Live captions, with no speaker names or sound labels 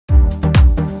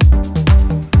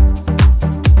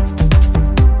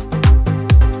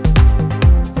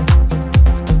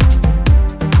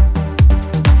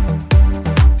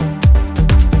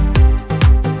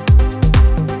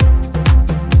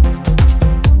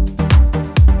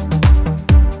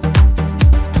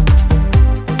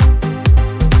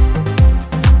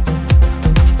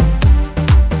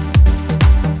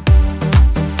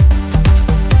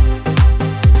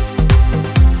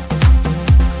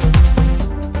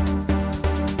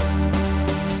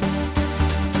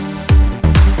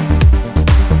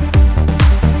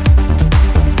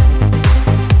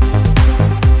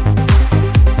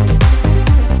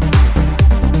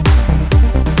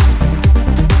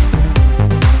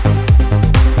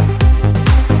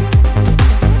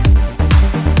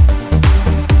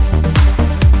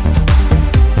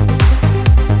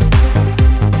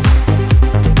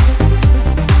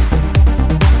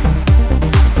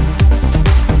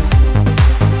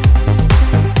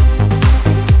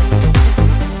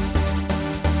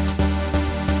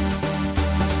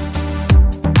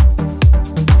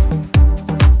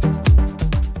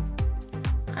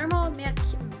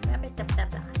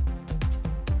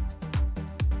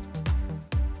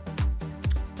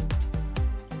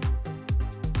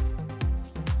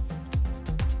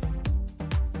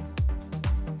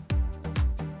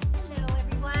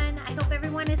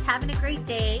having a great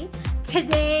day.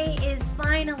 Today is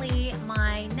finally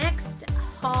my next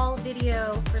haul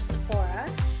video for Sephora.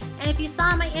 And if you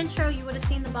saw my intro, you would have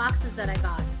seen the boxes that I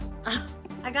got.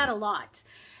 I got a lot.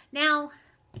 Now,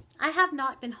 I have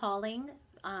not been hauling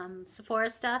Sephora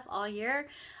stuff all year.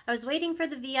 I was waiting for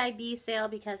the VIB sale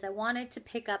because I wanted to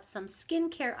pick up some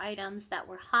skincare items that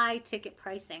were high ticket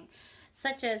pricing,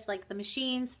 such as like the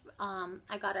machines.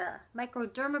 I got a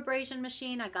microdermabrasion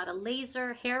machine, I got a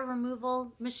laser hair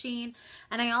removal machine,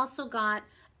 and I also got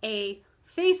a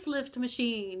facelift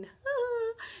machine.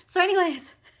 So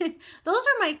anyways, those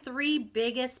were my three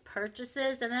biggest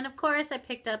purchases. And then of course I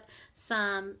picked up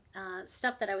some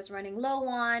stuff that I was running low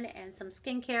on, and some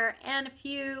skincare, and a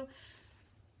few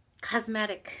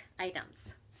cosmetic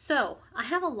items. So I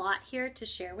have a lot here to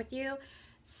share with you.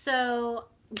 So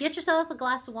get yourself a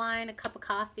glass of wine, a cup of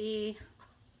coffee,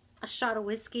 a shot of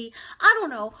whiskey. I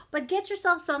don't know, but get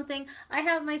yourself something. I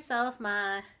have myself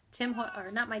my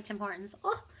not my Tim Hortons.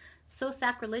 Oh, so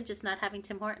sacrilegious not having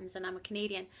Tim Hortons, and I'm a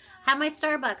Canadian. Have my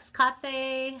Starbucks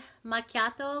cafe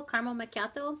macchiato, caramel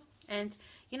macchiato, and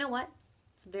you know what?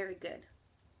 It's very good.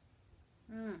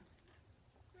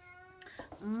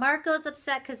 Marco's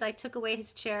upset because I took away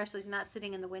his chair, so he's not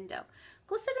sitting in the window.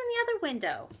 Go sit in the other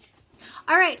window.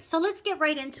 All right, so let's get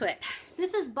right into it.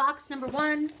 This is box number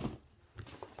 1,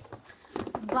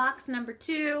 box number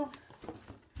 2,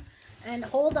 and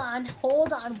hold on,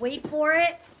 wait for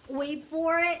it,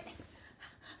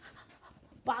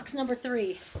 box number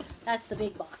 3. That's the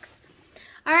big box.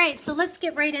 All right, so let's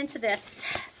get right into this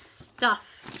stuff.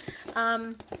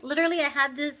 Literally, I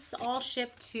had this all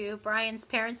shipped to Brian's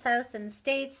parents' house in the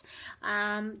States,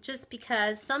 just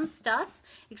because some stuff,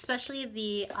 especially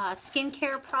the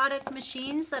skincare product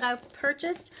machines that I've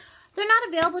purchased, they're not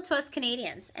available to us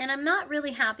Canadians. And I'm not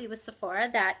really happy with Sephora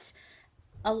that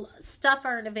stuff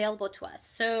aren't available to us.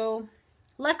 So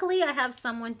luckily, I have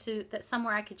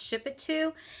somewhere I could ship it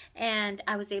to, and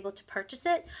I was able to purchase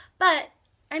it. But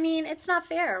I mean, it's not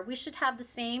fair. We should have the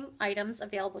same items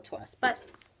available to us. But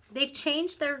they've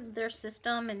changed their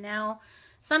system, and now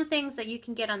some things that you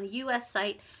can get on the US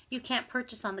site, you can't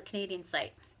purchase on the Canadian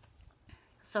site.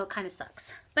 So it kind of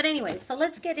sucks. But anyway, so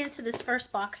let's get into this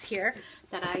first box here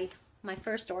that my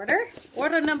first order.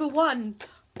 Order number 1.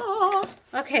 Oh,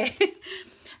 okay.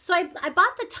 So I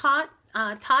bought the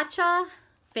Tatcha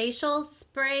facial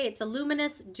spray. It's a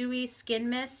luminous dewy skin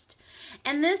mist,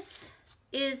 and this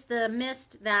is the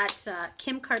mist that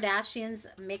Kim Kardashian's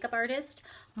makeup artist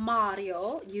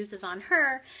Mario uses on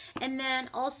her. And then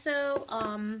also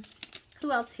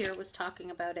who else here was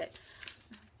talking about it?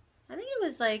 I think it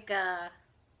was like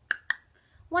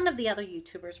one of the other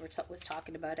YouTubers was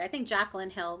talking about it. I think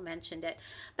Jaclyn Hill mentioned it.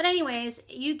 But anyways,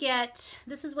 you get,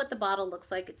 this is what the bottle looks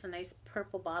like. It's a nice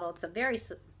purple bottle. It's a very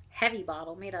heavy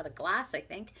bottle made out of glass, I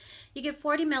think. You get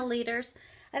 40 milliliters.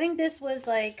 I think this was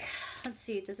like, let's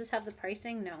see, does this have the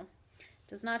pricing? No, it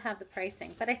does not have the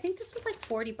pricing. But I think this was like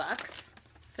 40 bucks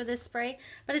for this spray.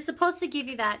 But it's supposed to give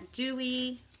you that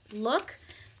dewy look.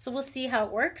 So we'll see how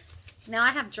it works. Now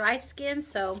I have dry skin,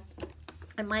 so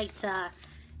I might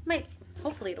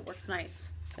hopefully it works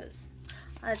nice, because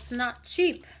it's not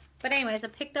cheap. But anyways, I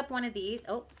picked up one of these.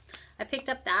 Oh, I picked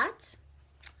up that.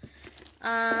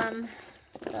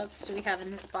 What else do we have in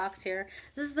this box here?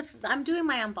 This is I'm doing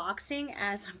my unboxing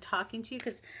as I'm talking to you,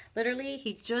 because literally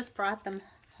he just brought them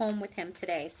home with him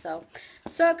today. So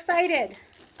excited.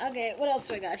 Okay, what else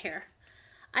do I got here?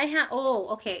 I have, oh,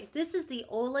 okay. This is the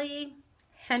Ole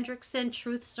Hendrickson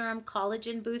Truth Serum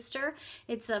Collagen Booster.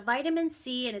 It's a vitamin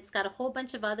C, and it's got a whole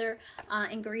bunch of other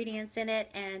ingredients in it,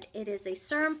 and it is a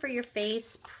serum for your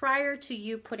face prior to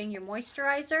you putting your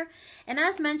moisturizer. And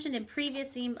as mentioned in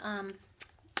previous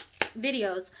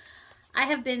videos, I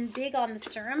have been big on the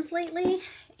serums lately,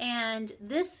 and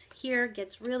this here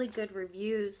gets really good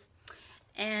reviews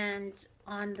and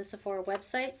on the Sephora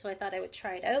website, so I thought I would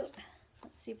try it out.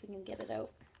 Let's see if we can get it out.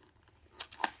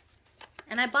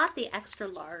 And I bought the extra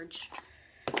large,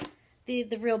 the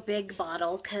real big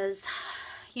bottle, because,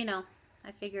 you know,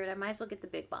 I figured I might as well get the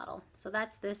big bottle. So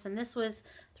that's this, and this was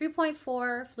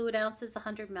 3.4 fluid ounces,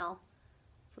 100 ml.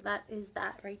 So that is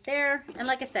that right there. And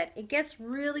like I said, it gets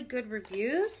really good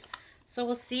reviews. So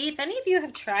we'll see. If any of you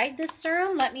have tried this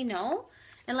serum, let me know.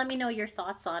 And let me know your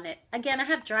thoughts on it. Again, I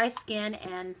have dry skin,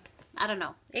 and I don't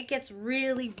know. It gets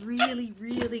really, really,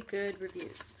 really good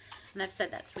reviews. And I've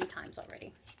said that 3 times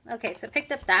already. Okay, so I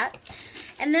picked up that.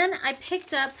 And then I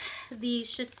picked up the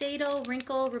Shiseido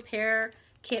Wrinkle Repair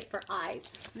Kit for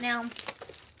eyes. Now,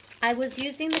 I was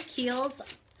using the Kiehl's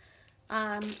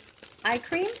eye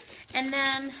cream, and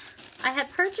then I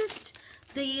had purchased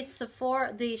the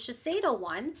Shiseido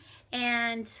one,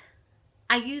 and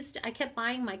I kept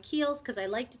buying my Kiehl's because I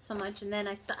liked it so much, and then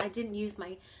I didn't use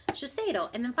my Shiseido,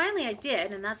 and then finally I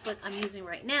did, and that's what I'm using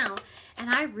right now, and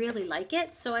I really like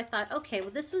it. So I thought, okay, well,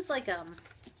 this was like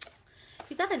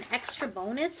you got an extra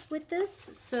bonus with this.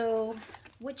 So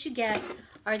what you get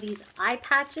are these eye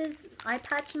patch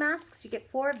masks. You get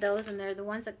 4 of those, and they're the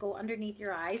ones that go underneath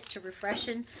your eyes to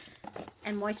refreshen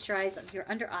and moisturize your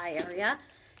under eye area.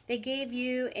 They gave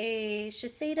you a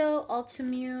Shiseido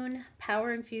Ultimune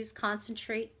Power Infused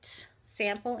Concentrate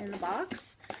sample in the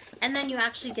box. And then you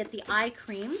actually get the eye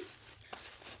cream.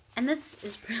 And this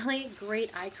is really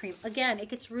great eye cream. Again, it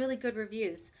gets really good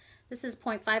reviews. This is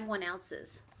 0.51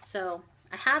 ounces. So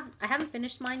I haven't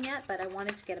finished mine yet, but I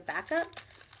wanted to get a backup.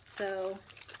 So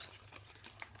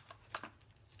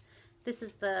this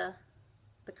is the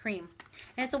cream.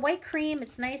 And it's a white cream.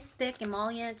 It's nice, thick,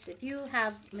 emollient. If you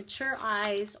have mature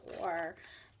eyes or,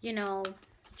 you know,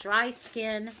 dry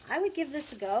skin, I would give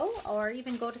this a go, or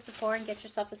even go to Sephora and get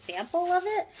yourself a sample of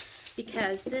it,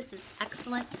 because this is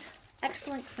excellent,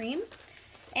 excellent cream.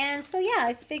 And so, yeah,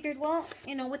 I figured, well,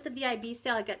 you know, with the VIB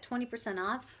sale, I got 20%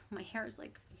 off. My hair is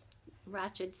like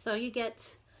ratchet. So you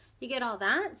get all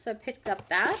that. So I picked up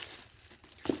that.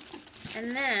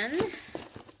 And then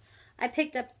I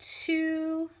picked up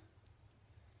 2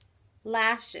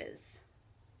 lashes.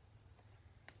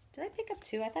 Did I pick up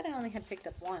 2? I thought I only had picked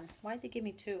up 1. Why did they give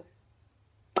me 2?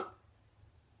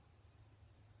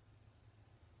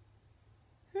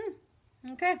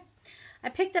 Okay. I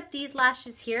picked up these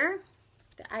lashes here.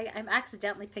 I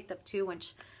accidentally picked up 2,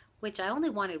 which I only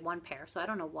wanted 1 pair, so I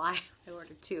don't know why I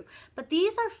ordered 2. But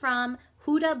these are from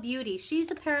Huda Beauty.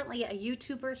 She's apparently a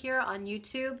YouTuber here on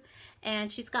YouTube,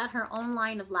 and she's got her own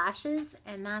line of lashes,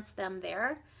 and that's them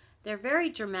there. They're very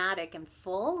dramatic and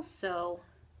full, so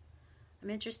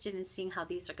I'm interested in seeing how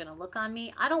these are going to look on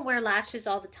me. I don't wear lashes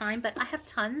all the time, but I have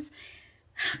tons.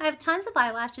 I have tons of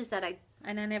eyelashes that I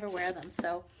never wear them,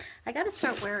 so I got to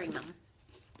start wearing them.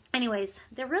 Anyways,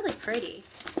 they're really pretty.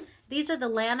 These are the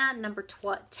Lana number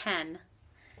 10.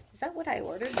 Is that what I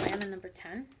ordered? Lana number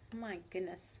 10? Oh my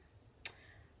goodness.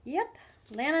 Yep,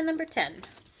 Lana number 10.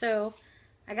 So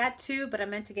I got 2, but I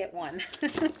meant to get 1.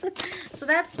 So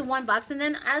that's the 1 box. And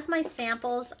then as my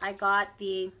samples, I got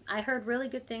I heard really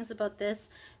good things about this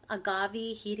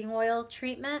agave heating oil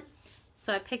treatment.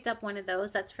 So I picked up 1 of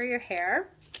those. That's for your hair.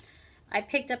 I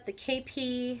picked up the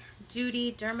KP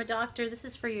Duty Derma Doctor. This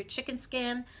is for your chicken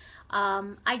skin.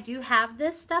 I do have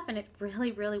this stuff, and it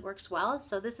really, really works well.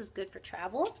 So this is good for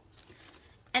travel.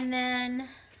 And then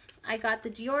I got the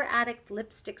Dior Addict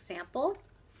lipstick sample.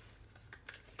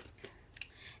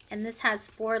 And this has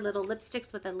 4 little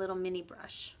lipsticks with a little mini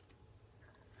brush.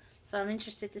 So I'm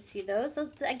interested to see those. So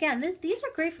again, these are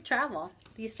great for travel,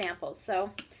 these samples.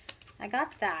 So I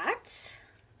got that.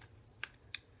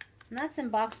 And that's in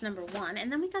box number 1. And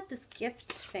then we got this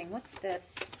gift thing. What's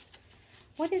this?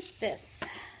 What is this?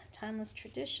 Timeless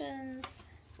Traditions.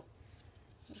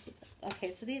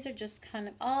 Okay, so these are just kind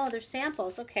of, oh, they're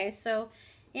samples. Okay, so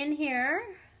in here,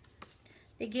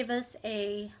 they give us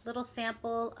a little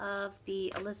sample of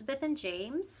the Elizabeth and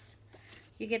James.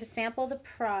 You get a sample of the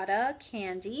Prada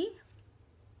candy.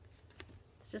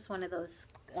 It's just one of those,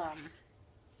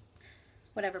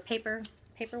 whatever, paper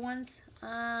ones.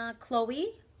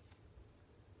 Chloe.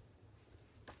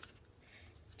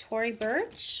 Tory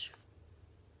Burch,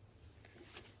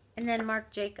 and then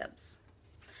Marc Jacobs.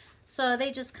 So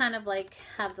they just kind of like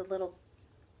have the little,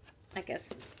 I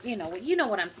guess, you know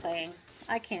what I'm saying.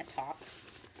 I can't talk.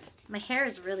 My hair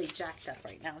is really jacked up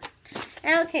right now.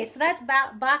 Okay, so that's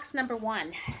box number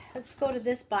 1. Let's go to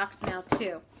this box now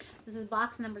too. This is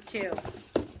box number 2.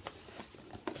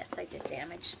 Yes, I did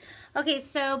damage. Okay,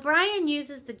 so Brian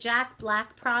uses the Jack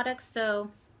Black products.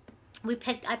 So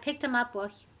I picked him up.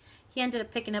 Well, he ended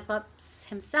up picking up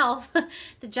himself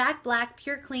the Jack Black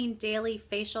Pure Clean Daily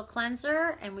Facial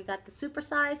Cleanser, and we got the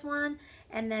supersize one,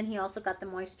 and then he also got the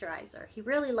moisturizer. He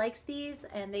really likes these,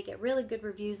 and they get really good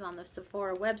reviews on the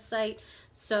Sephora website.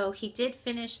 So he did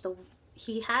finish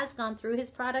he has gone through his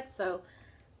product, so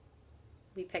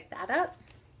we picked that up.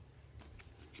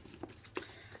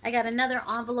 I got another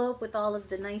envelope with all of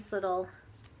the nice little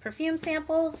perfume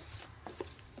samples.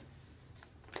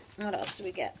 What else do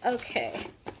we get? Okay.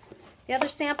 The other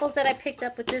samples that I picked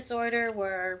up with this order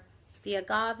were the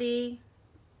agave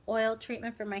oil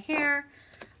treatment for my hair,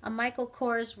 a Michael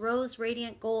Kors Rose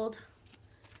Radiant Gold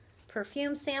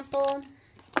perfume sample,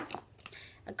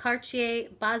 a Cartier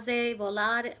Base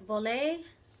Volée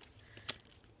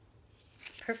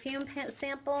perfume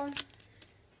sample,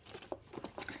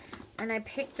 and I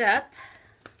picked up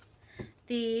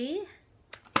the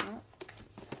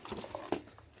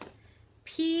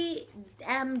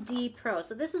PMD Pro.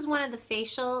 So this is one of the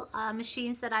facial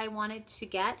machines that I wanted to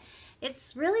get.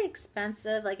 It's really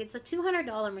expensive. Like, it's a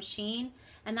 $200 machine,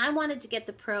 and I wanted to get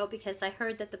the Pro because I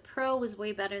heard that the Pro was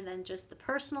way better than just the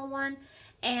personal one.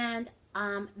 And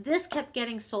this kept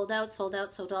getting sold out, sold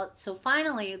out, sold out. So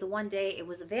finally, the one day it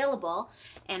was available,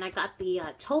 and I got the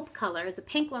taupe color. The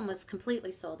pink one was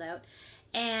completely sold out.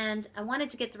 And I wanted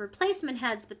to get the replacement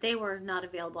heads, but they were not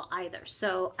available either.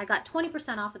 So I got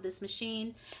 20% off of this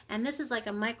machine. And this is like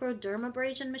a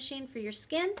microdermabrasion machine for your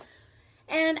skin.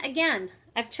 And again,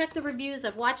 I've checked the reviews,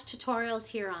 I've watched tutorials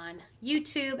here on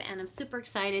YouTube, and I'm super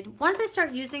excited. Once I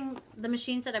start using the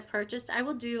machines that I've purchased, I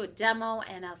will do a demo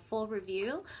and a full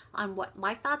review on what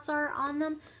my thoughts are on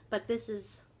them. But this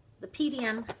is the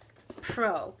PDM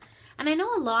Pro. And I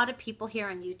know a lot of people here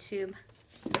on YouTube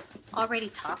already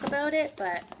talk about it,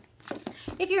 but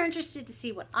if you're interested to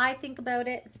see what I think about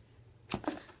it,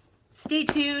 stay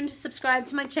tuned, subscribe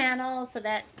to my channel so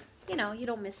that, you know, you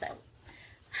don't miss out.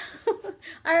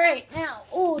 All right, now,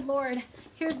 oh Lord,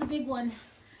 here's the big one.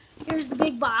 Here's the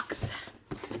big box.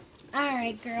 All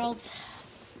right, girls.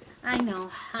 I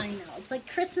know. It's like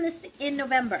Christmas in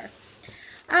November.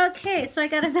 Okay, so I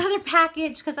got another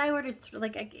package because I ordered,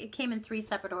 it came in 3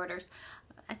 separate orders.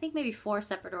 I think maybe 4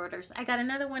 separate orders. I got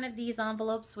another one of these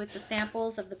envelopes with the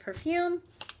samples of the perfume.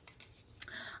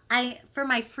 For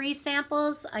my free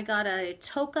samples, I got a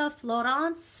Tocca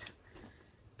Florence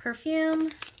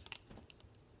perfume.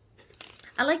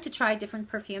 I like to try different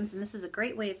perfumes, and this is a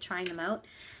great way of trying them out.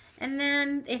 And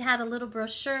then it had a little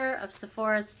brochure of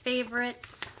Sephora's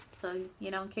favorites, so,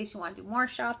 you know, in case you want to do more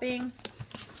shopping.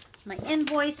 My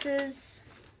invoices.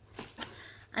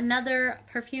 Another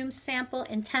perfume sample,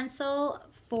 Intenso.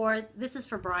 This is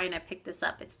for Brian. I picked this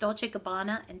up. It's Dolce &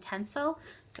 Gabbana Intenso,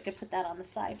 so I can put that on the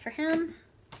side for him.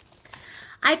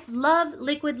 I love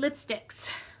liquid lipsticks.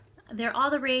 They're all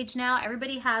the rage now.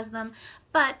 Everybody has them.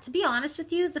 But to be honest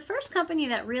with you, the first company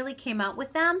that really came out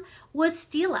with them was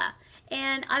Stila.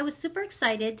 And I was super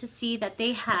excited to see that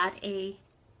they had a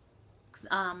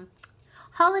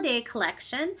holiday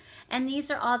collection. And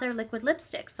these are all their liquid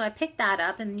lipsticks. So I picked that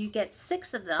up, and you get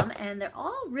 6 of them. And they're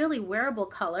all really wearable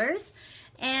colors.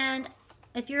 And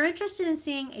if you're interested in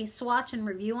seeing a swatch and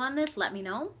review on this, let me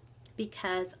know.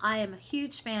 Because I am a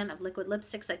huge fan of liquid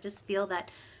lipsticks. I just feel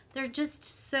that they're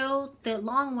they're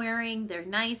long wearing, they're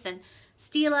nice, and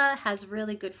Stila has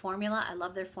really good formula. I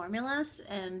love their formulas.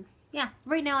 And yeah,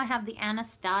 right now I have the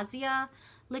Anastasia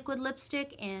liquid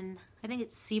lipstick in, I think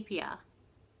it's sepia.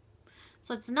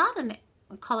 So it's not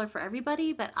a color for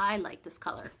everybody, but I like this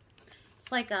color.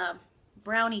 It's like a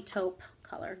brownie taupe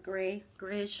color,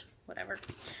 grayish, whatever.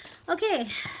 Okay,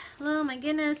 oh my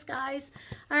goodness, guys.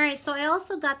 All right, so I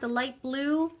also got the light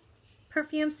blue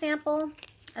perfume sample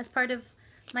as part of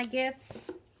my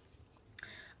gifts.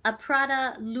 A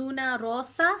Prada Luna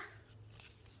Rosa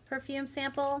perfume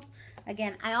sample.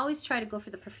 Again, I always try to go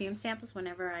for the perfume samples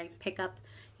whenever I pick up,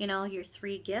 you know, your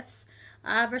 3 gifts.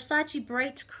 Versace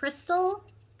Bright Crystal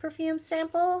perfume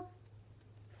sample.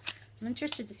 I'm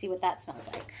interested to see what that smells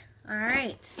like. All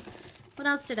right, what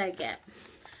else did I get?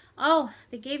 Oh,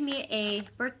 they gave me a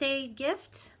birthday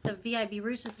gift, the VIB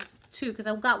Rouge. This is 2 because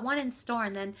I got 1 in store,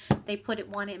 and then they put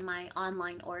 1 in my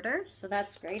online order. So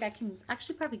that's great. I can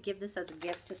actually probably give this as a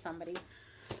gift to somebody.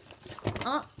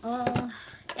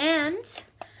 And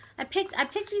I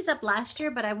picked these up last year,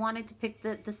 but I wanted to pick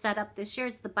the set up this year.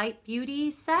 It's the Bite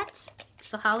Beauty set. It's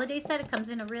the holiday set. It comes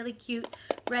in a really cute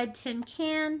red tin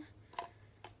can.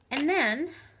 And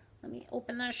then, let me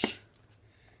open this.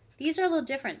 These are a little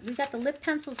different. We got the lip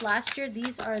pencils last year.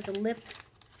 These are the lip,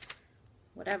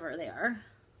 whatever they are.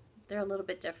 They're a little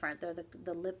bit different. They're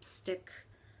the lipstick.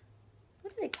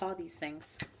 What do they call these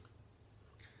things?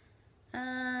 It's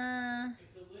a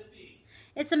lippy.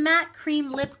 It's a matte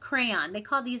cream lip crayon. They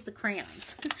call these the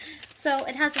crayons. So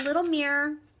it has a little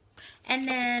mirror. And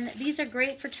then these are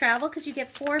great for travel because you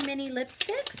get 4 mini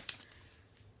lipsticks.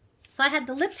 So I had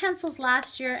the lip pencils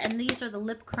last year, and these are the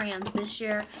lip crayons this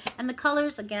year. And the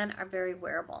colors, again, are very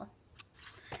wearable.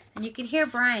 And you can hear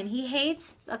Brian. He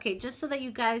hates, okay, just so that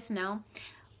you guys know,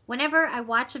 whenever I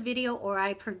watch a video or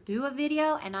I do a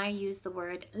video and I use the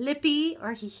word lippy,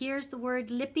 or he hears the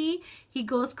word lippy, he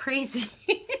goes crazy.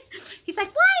 He's like,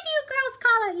 why do you girls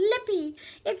call it lippy?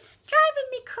 It's driving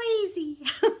me crazy.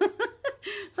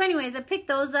 So anyways, I picked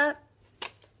those up.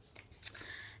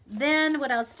 Then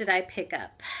what else did I pick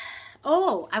up?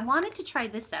 Oh, I wanted to try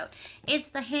this out. It's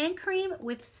the hand cream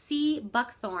with sea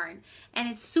buckthorn, and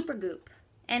it's super goop,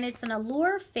 and it's an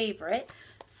Allure favorite.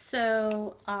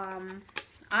 So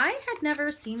I had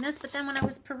never seen this, but then when I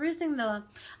was perusing I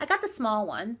got the small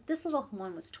one. This little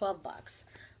one was 12 bucks.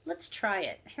 let's try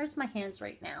it. Here's my hands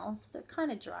right now. So they're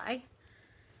kind of dry.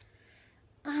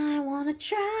 I want to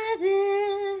try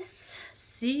this.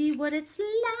 See what it's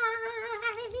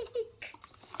like.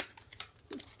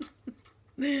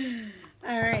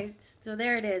 All right, so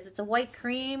there it is. It's a white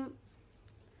cream.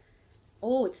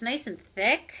 Oh, it's nice and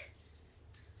thick.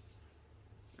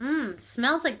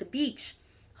 Smells like the beach.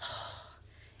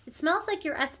 It smells like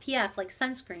your SPF, like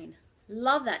sunscreen.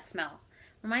 Love that smell.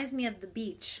 Reminds me of the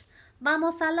beach.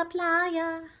 Vamos a la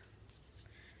playa.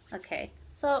 Okay,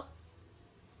 so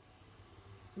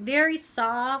very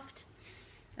soft.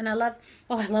 And I love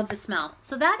the smell.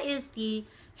 So that is the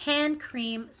hand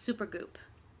cream super goop.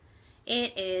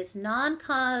 It is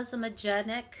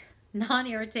non-cosmogenic,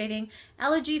 non-irritating,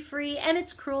 allergy-free, and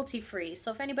it's cruelty-free.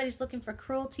 So if anybody's looking for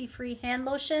cruelty-free hand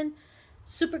lotion,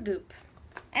 super goop.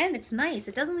 And it's nice.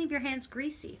 It doesn't leave your hands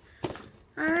greasy.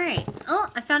 All right. Oh,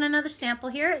 I found another sample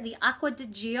here. The Acqua di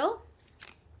Gio.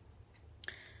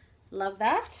 Love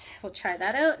that. We'll try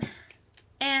that out.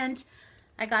 And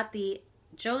I got the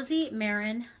Josie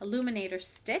Marin Illuminator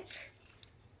Stick.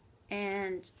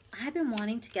 And I've been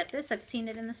wanting to get this. I've seen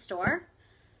it in the store.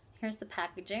 Here's the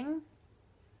packaging.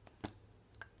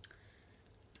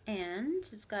 And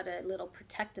it's got a little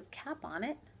protective cap on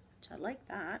it, which I like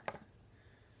that.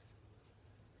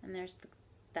 And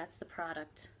that's the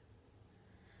product.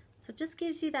 So it just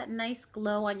gives you that nice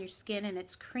glow on your skin, and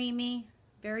it's creamy,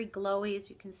 very glowy, as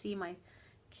you can see.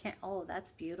 Oh,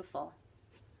 that's beautiful.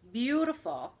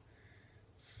 Beautiful.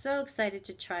 So excited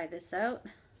to try this out.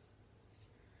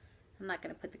 I'm not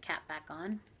going to put the cap back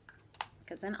on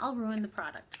because then I'll ruin the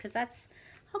product, because that's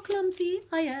how clumsy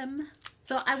I am.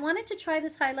 So I wanted to try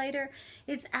this highlighter.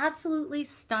 It's absolutely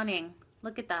stunning.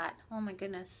 Look at that. Oh my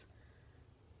goodness.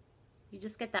 You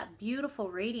just get that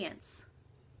beautiful radiance.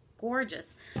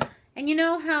 Gorgeous. And you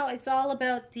know how it's all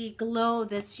about the glow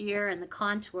this year and the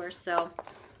contour, so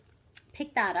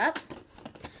pick that up.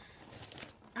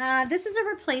 This is a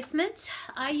replacement.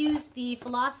 I use the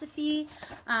Philosophy,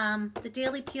 the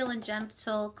Daily Peel and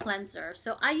Gentle Cleanser.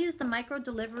 So I use the Micro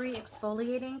Delivery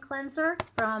Exfoliating Cleanser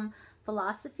from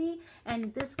Philosophy,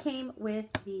 and this came with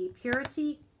the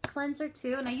Purity Cleanser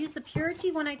too. And I use the Purity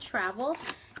when I travel,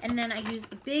 and then I use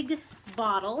the big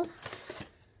bottle.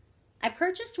 I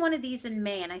purchased one of these in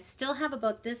May, and I still have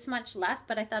about this much left,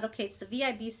 but I thought, okay, it's the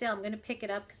VIB sale. I'm going to pick it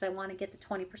up because I want to get the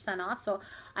 20% off. So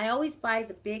I always buy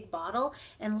the big bottle,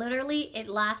 and literally it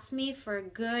lasts me for a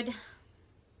good,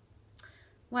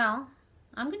 well,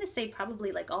 I'm going to say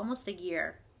probably like almost a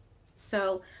year.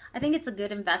 So I think it's a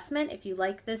good investment if you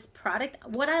like this product.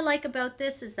 What I like about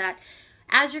this is that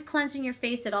as you're cleansing your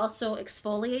face, it also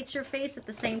exfoliates your face at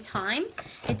the same time.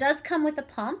 It does come with a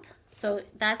pump, so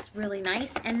that's really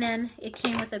nice. And then it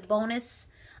came with a bonus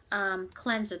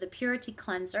cleanser, the Purity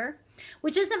Cleanser,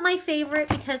 which isn't my favorite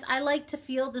because I like to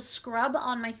feel the scrub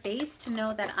on my face to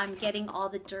know that I'm getting all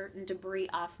the dirt and debris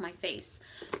off my face.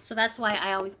 So that's why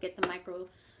I always get the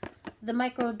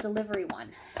micro delivery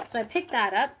one. So I picked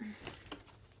that up.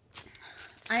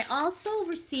 I also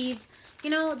received, you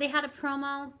know, they had a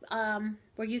promo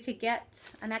where you could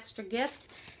get an extra gift,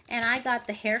 and I got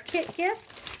the hair kit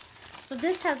gift. So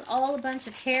this has a bunch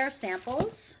of hair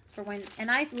samples for when,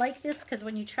 and I like this because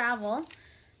when you travel.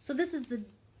 So this is the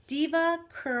Diva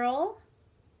Curl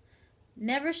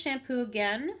Never Shampoo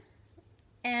Again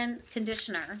and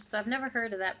conditioner. So I've never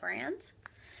heard of that brand.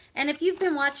 And if you've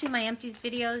been watching my empties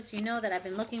videos, you know that I've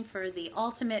been looking for the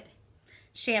ultimate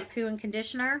shampoo and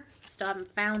conditioner. Still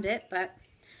haven't found it, but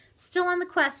still on the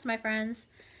quest, my friends.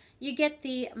 You get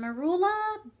the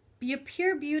Marula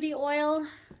Pure Beauty Oil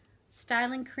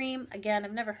Styling Cream. Again,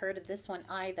 I've never heard of this one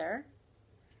either.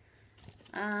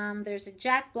 There's a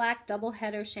Jack Black Double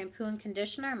Header Shampoo and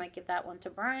Conditioner. I might give that one to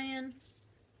Brian.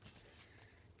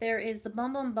 There is the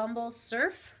Bumble and Bumble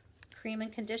Surf Cream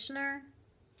and Conditioner.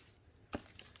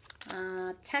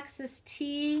 Texas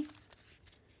Tea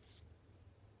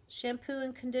Shampoo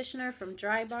and Conditioner from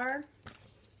Dry Bar.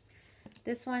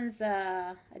 This one's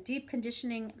a deep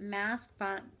conditioning mask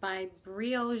by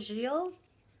Briogeo.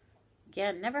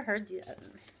 Again, never heard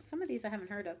some of these I haven't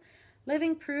heard of.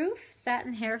 Living Proof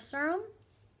Satin Hair Serum.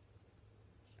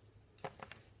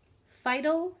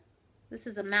 Phyto. This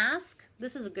is a mask.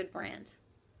 This is a good brand.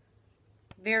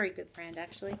 Very good brand,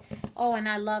 actually. Oh, and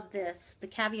I love this. The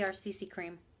Caviar CC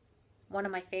Cream. One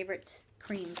of my favorite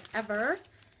creams ever.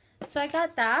 So I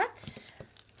got that.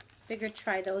 Figured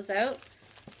try those out.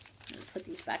 Put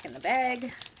these back in the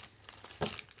bag.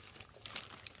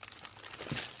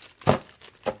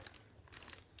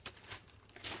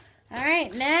 All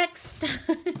right, next.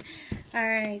 All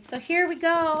right, so here we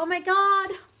go. Oh my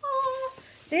God. Oh,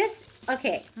 this,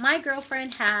 okay, my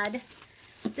girlfriend had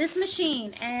this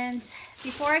machine. And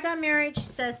before I got married, she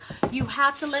says, you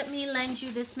have to let me lend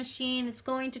you this machine. It's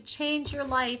going to change your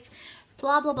life,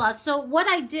 blah, blah, blah. So what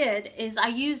I did is I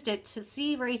used it to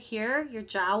see right here, your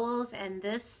jowls and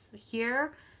this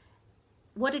here.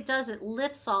 What it does, it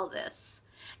lifts all this.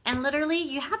 And literally,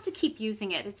 you have to keep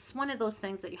using it. It's one of those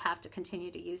things that you have to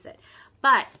continue to use it.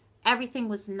 But everything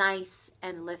was nice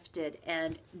and lifted,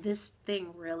 and this thing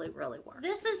really, really worked.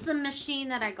 This is the machine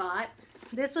that I got.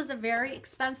 This was a very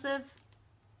expensive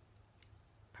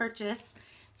purchase.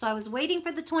 So I was waiting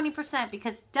for the 20%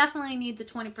 because definitely need the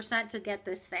 20% to get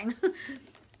this thing.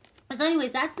 So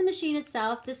anyways, that's the machine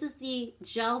itself. This is the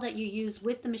gel that you use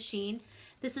with the machine.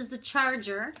 This is the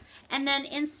charger. And then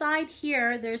inside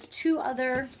here, there's two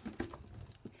other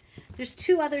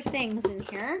things in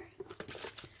here.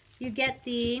 You get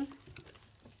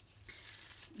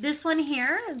this one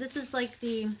here. This is like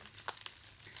the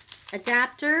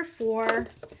adapter for,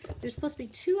 there's supposed to be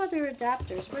two other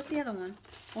adapters. Where's the other one?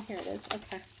 Oh, here it is.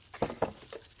 Okay.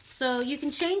 So you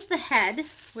can change the head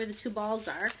where the two balls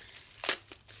are.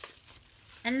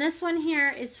 And this one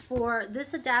here is for,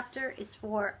 this adapter is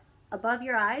for above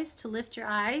your eyes, to lift your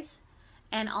eyes,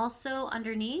 and also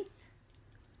underneath.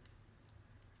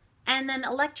 And then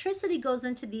electricity goes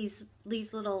into these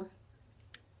little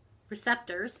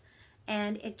receptors,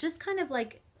 and it just kind of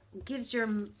like gives your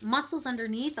muscles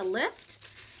underneath a lift,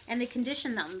 and they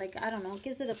condition them, like, I don't know, it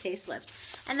gives it a facelift.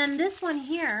 And then this one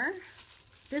here,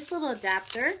 this little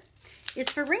adapter, is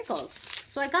for wrinkles.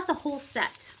 So I got the whole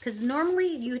set, because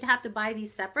normally you would have to buy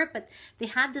these separate, but they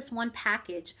had this one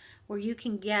package where you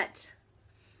can get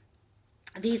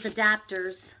these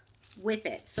adapters with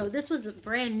it. So this was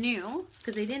brand new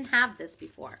because they didn't have this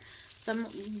before. So I'm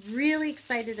really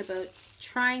excited about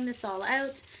trying this all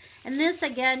out. And this,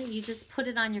 again, you just put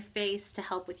it on your face to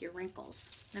help with your wrinkles.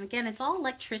 And again, it's all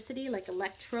electricity, like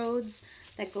electrodes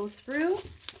that go through.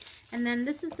 And then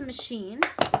this is the machine.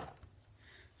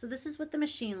 So this is what the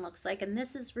machine looks like, and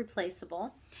this is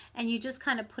replaceable. And you just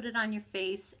kind of put it on your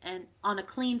face, and on a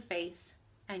clean face,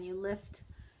 and you lift,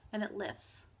 and it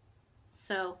lifts.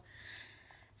 So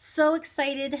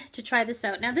excited to try this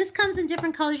out. Now this comes in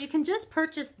different colors. You can just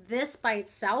purchase this by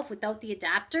itself without the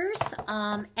adapters,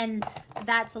 and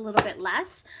that's a little bit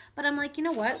less. But I'm like, you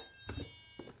know what?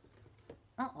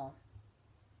 Uh-oh.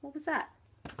 What was that?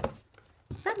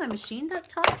 Is that my machine that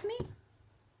talked to me?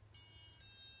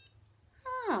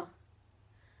 Oh,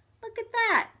 look at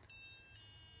that.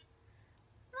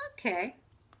 Okay.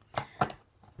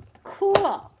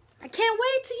 Cool. I can't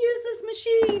wait to use this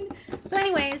machine. So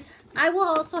anyways, I will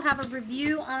also have a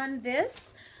review on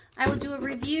this. I will do a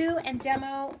review and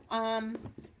demo,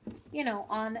 you know,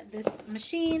 on this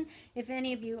machine. If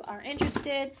any of you are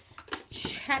interested,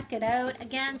 check it out.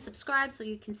 Again, subscribe so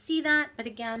you can see that. But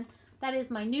again, that is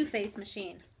my new face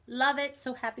machine. Love it.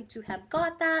 So happy to have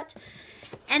got that.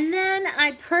 And then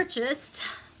I purchased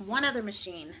one other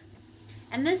machine.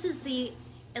 And this is the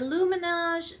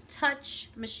Illuminage Touch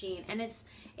machine. And it's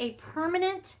a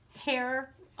permanent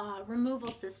hair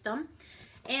removal system.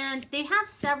 And they have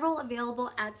several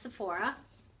available at Sephora.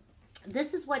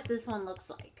 This is what this one looks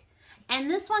like. And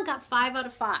this one got 5 out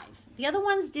of 5. The other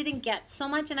ones didn't get so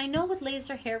much. And I know with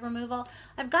laser hair removal,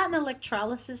 I've gotten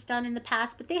electrolysis done in the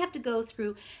past, but they have to go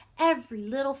through every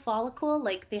little follicle.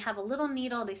 Like they have a little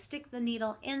needle, they stick the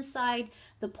needle inside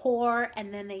the pore,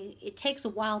 and then it takes a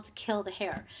while to kill the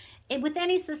hair. With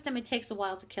any system, it takes a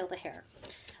while to kill the hair.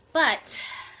 But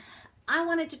I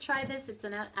wanted to try this. It's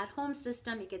an at-home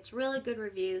system. It gets really good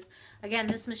reviews. Again,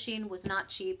 this machine was not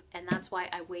cheap, and that's why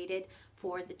I waited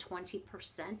for the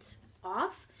 20%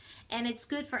 off. And it's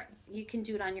good for, you can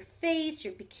do it on your face,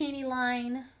 your bikini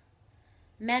line.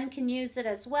 Men can use it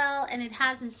as well, and it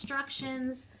has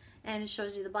instructions, and it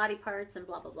shows you the body parts and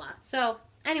blah, blah, blah. So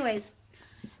anyways,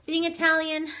 being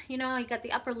Italian, you know, I got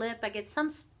the upper lip. I get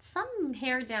some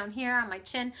hair down here on my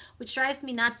chin, which drives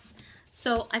me nuts.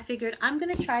 So I figured I'm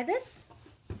going to try this,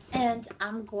 and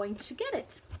I'm going to get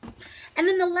it. And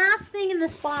then the last thing in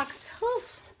this box, whew,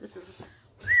 this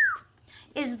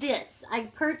is this. I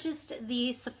purchased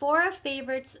the Sephora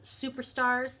Favorites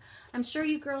Superstars. I'm sure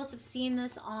you girls have seen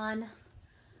this on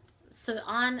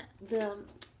the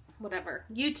whatever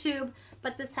YouTube,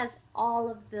 but this has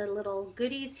all of the little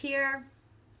goodies here.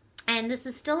 And this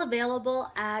is still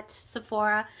available at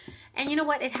Sephora. And you know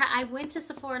what? I went to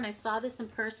Sephora and I saw this in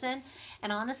person.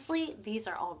 And honestly, these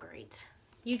are all great.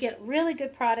 You get really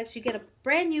good products. You get a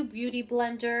brand new beauty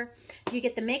blender. You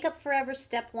get the Makeup Forever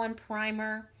Step 1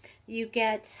 primer. You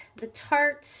get the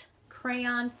Tarte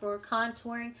crayon for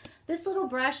contouring. This little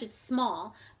brush, it's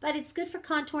small, but it's good for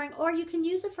contouring, or you can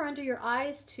use it for under your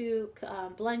eyes to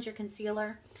blend your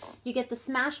concealer. You get the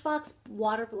Smashbox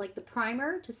water, like the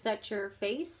primer to set your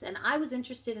face, and I was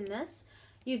interested in this.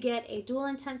 You get a dual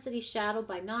intensity shadow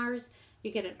by NARS.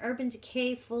 You get an Urban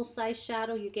Decay full-size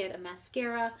shadow. You get a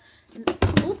mascara. And,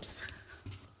 oops.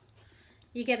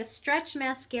 You get a stretch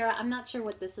mascara. I'm not sure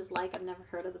what this is like. I've never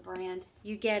heard of the brand.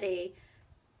 You get a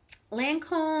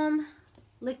Lancome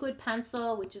liquid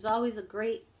pencil, which is always a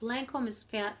great. Lancome is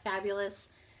fabulous.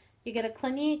 You get a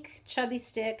Clinique chubby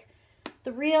stick.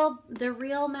 The real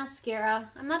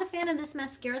mascara. I'm not a fan of this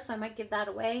mascara, so I might give that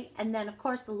away. And then, of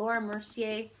course, the Laura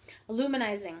Mercier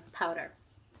Illuminizing Powder.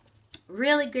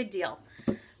 Really good deal.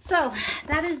 So,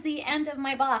 that is the end of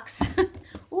my box.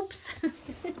 Oops.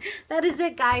 That is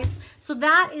it, guys. So,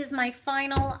 that is my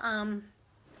final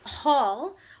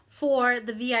haul for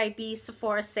the VIB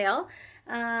Sephora sale.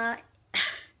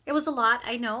 It was a lot,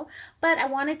 I know, but I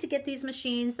wanted to get these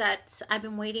machines that I've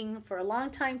been waiting for a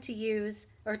long time to use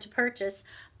or to purchase,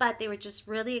 but they were just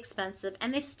really expensive,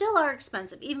 and they still are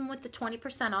expensive, even with the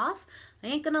 20% off. I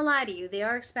ain't gonna lie to you, they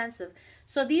are expensive.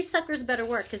 So these suckers better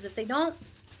work, because if they don't,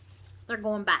 they're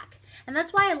going back. And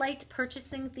that's why I liked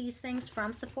purchasing these things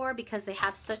from Sephora, because they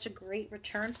have such a great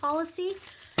return policy.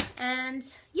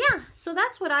 And yeah, so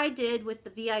that's what I did with the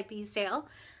VIB sale.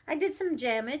 I did some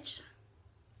damage,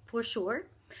 for sure.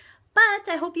 But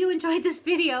I hope you enjoyed this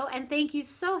video, and thank you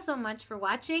so much for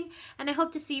watching, and I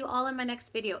hope to see you all in my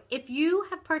next video. If you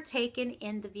have partaken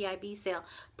in the VIB sale,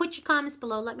 put your comments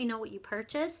below. Let me know what you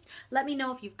purchased. Let me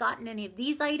know if you've gotten any of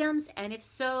these items, and if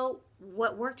so,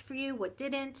 what worked for you, what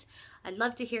didn't. I'd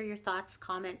love to hear your thoughts,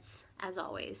 comments, as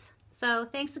always. So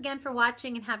thanks again for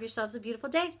watching, and have yourselves a beautiful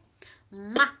day.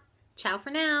 Mwah! Ciao for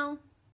now.